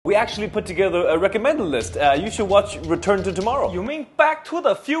We actually put together a recommended list. You should watch Return to Tomorrow. You mean Back to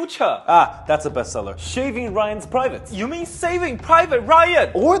the Future? Ah, that's a bestseller. Shaving Ryan's Privates. You mean Saving Private Ryan?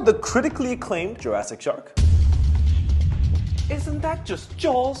 Or the critically acclaimed Jurassic Shark. Isn't that just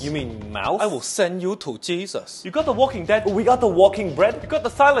Jaws? You mean Mouse? I will send you to Jesus. You got The Walking Dead. We got The Walking Bread. You got The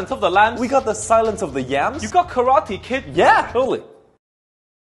Silence of the Lambs. We got The Silence of the Yams. You got Karate Kid. Yeah, totally.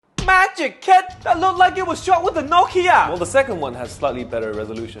 Magic Kid! That looked like it was shot with a Nokia! Well, the second one has slightly better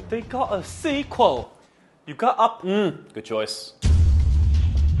resolution. They got a sequel. You got Up. Good choice.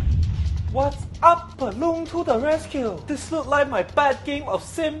 What's up, Balloon to the rescue? This looked like my bad game of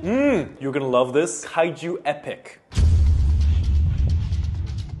Sim. You're gonna love this. Kaiju Epic.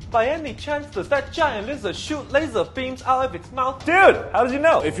 By any chance, does that giant lizard shoot laser beams out of its mouth? Dude, how did you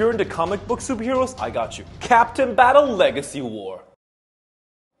know? If you're into comic book superheroes, I got you. Captain Battle Legacy War.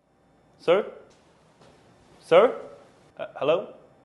 Sir? Sir? Hello?